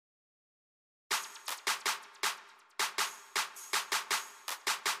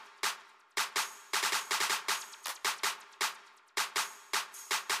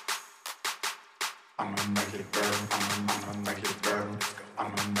I'ma make it burn. I'ma make it burn.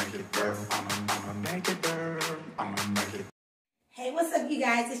 I'ma make it burn. I'ma make it burn. I'ma make it. Hey, what's up, you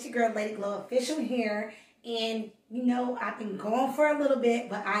guys? It's your girl, ladyglowofficial here. And you know, I've been gone for a little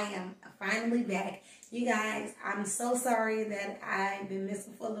bit, but I am finally back. You guys, I'm so sorry that I've been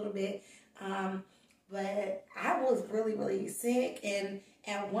missing for a little bit. But I was really sick, and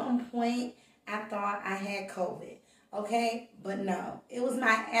at one point I thought I had COVID. Okay, but no, it was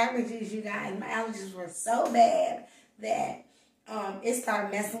my allergies, you guys. My allergies were so bad that it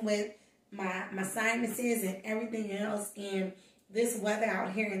started messing with my sinuses and everything else. And this weather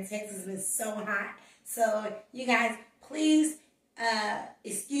out here in Texas is so hot. So you guys, please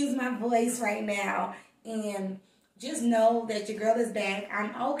excuse my voice right now, and just know that your girl is back.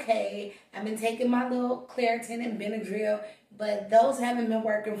 I'm okay. I've been taking my little Claritin and Benadryl, but those haven't been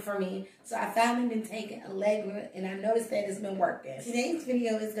working for me. So I finally been taking Allegra, and I noticed that it's been working. Today's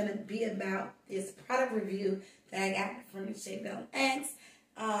video is going to be about this product review that I got from SHAPELLX.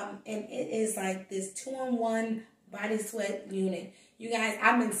 And it is like this 2-in-1 body sweat unit. You guys,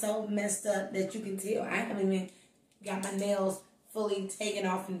 I've been so messed up that you can tell I haven't even got my nails fully taken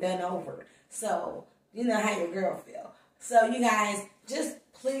off and done over. So you know how your girl feel. So you guys, just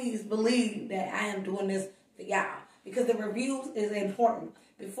please believe that I am doing this for y'all, because the reviews is important.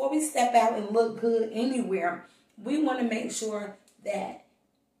 Before we step out and look good anywhere, we want to make sure that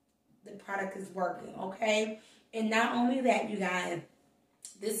the product is working, okay? And not only that, you guys,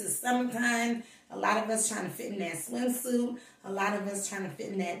 this is summertime. A lot of us trying to fit in that swimsuit. A lot of us trying to fit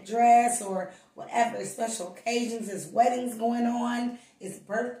in that dress or whatever. Special occasions. There's weddings going on. It's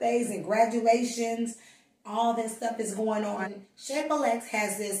birthdays and graduations. All that stuff is going on. SHAPELLX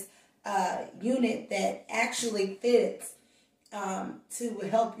has this unit that actually fits to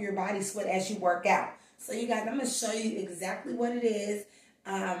help your body sweat as you work out. So you guys, I'm going to show you exactly what it is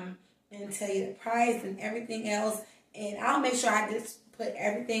and tell you the price and everything else. And I'll make sure I just put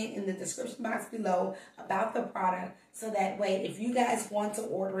everything in the description box below about the product, so that way if you guys want to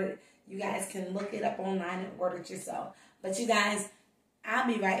order it, you guys can look it up online and order it yourself. But you guys, I'll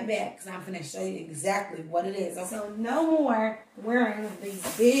be right back because I'm going to show you exactly what it is. Okay? So no more wearing these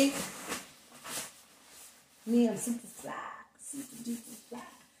big super duper fly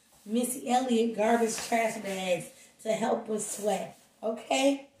Missy Elliott garbage trash bags to help us sweat.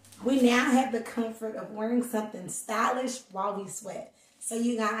 Okay? We now have the comfort of wearing something stylish while we sweat. So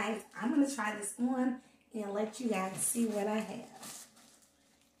you guys, I'm going to try this on and let you guys see what I have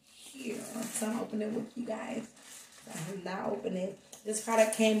here. So I'm opening it with you guys. I have not opened it. This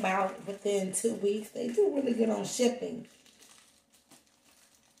product came out within 2 weeks. They do really good on shipping.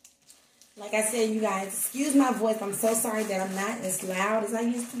 Like I said, you guys, excuse my voice. I'm so sorry that I'm not as loud as I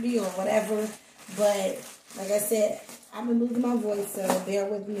used to be or whatever. But like I said, I've been losing my voice, so bear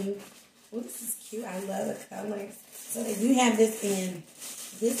with me. Oh, this is cute. I love the colors. So they do have this in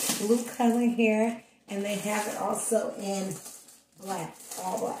this blue color here, and they have it also in black,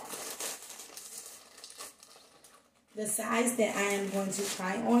 all black. The size that I am going to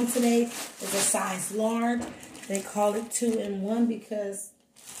try on today is a size large. They call it 2-in-1 because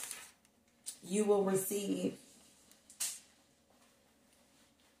you will receive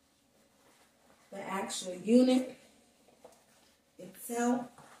the actual unit itself,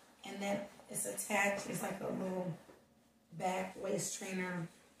 and then it's attached. It's like a little back waist trainer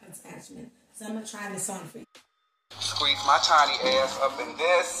attachment. So I'm gonna try this on for you. Squeeze my tiny ass up in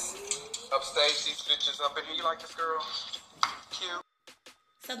this. Upstage these bitches up in here. You like this, girl? Cute.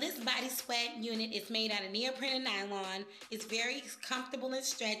 So this body sweat unit is made out of neoprene and nylon. It's very comfortable and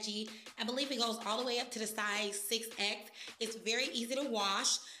stretchy. I believe it goes all the way up to the size 6X. It's very easy to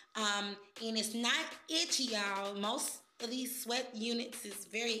wash. And it's not itchy, y'all. Most of these sweat units is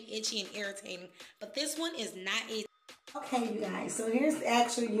very itchy and irritating, but this one is not itchy. Okay, you guys, so here's the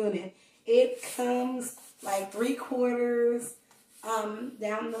actual unit. It comes like 3/4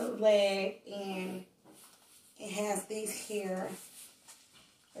 down the leg, and it has these here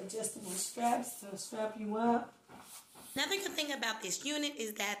adjustable straps to strap you up. Another good thing about this unit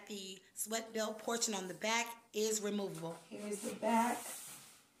is that the sweat belt portion on the back is removable. Here's the back.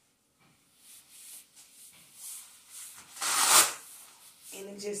 And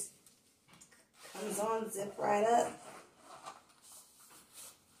it just comes on, zip right up.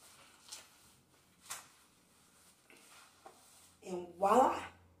 And voila.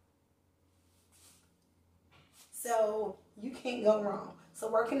 So you can't go wrong. So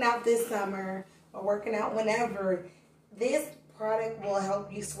working out this summer or working out whenever, this product will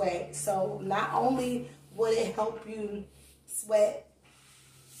help you sweat. So not only will it help you sweat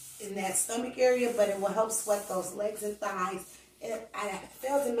in that stomach area, but it will help sweat those legs and thighs. And I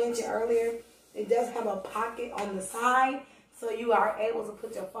failed to mention earlier, It does have a pocket on the side, so you are able to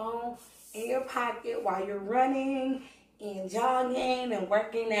put your phone in your pocket while you're running and jogging and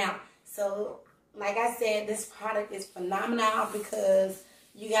working out. So, like I said, this product is phenomenal because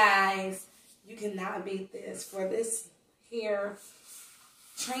you guys, you cannot beat this. For this here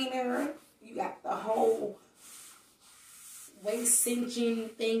trainer, you got the whole waist cinching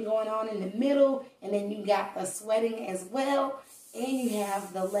thing going on in the middle, and then you got the sweating as well, and you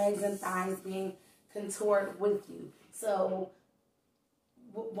have the legs and thighs being contoured with you. So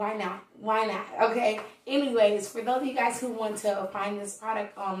why not? Why not? Okay. Anyways, for those of you guys who want to find this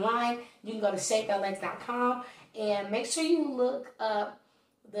product online, you can go to SHAPELLX.com and make sure you look up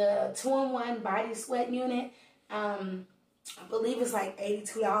the 2-in-1 body sweat unit. I believe it's like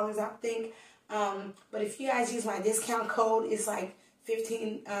 $82, I think. But if you guys use my discount code, it's like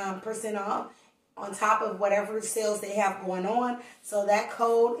 15% off on top of whatever sales they have going on. So that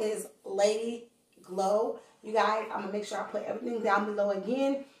code is LadyGlow. You guys, I'm going to make sure I put everything down below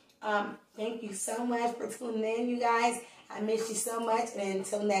again. Thank you so much for tuning in, you guys. I miss you so much. And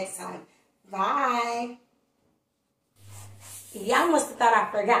until next time, bye. Y'all must have thought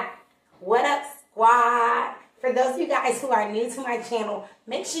I forgot. What up, squad? For those of you guys who are new to my channel,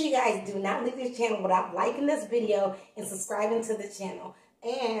 make sure you guys do not leave this channel without liking this video and subscribing to the channel.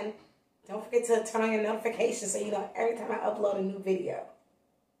 And don't forget to turn on your notifications so you know every time I upload a new video.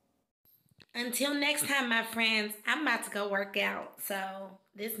 Until next time, my friends, I'm about to go work out. So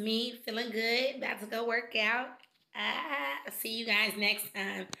this me feeling good, about to go work out. See you guys next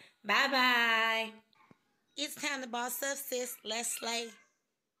time. Bye-bye. It's time to boss up, sis. Let's slay.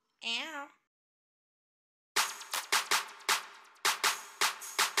 Ow.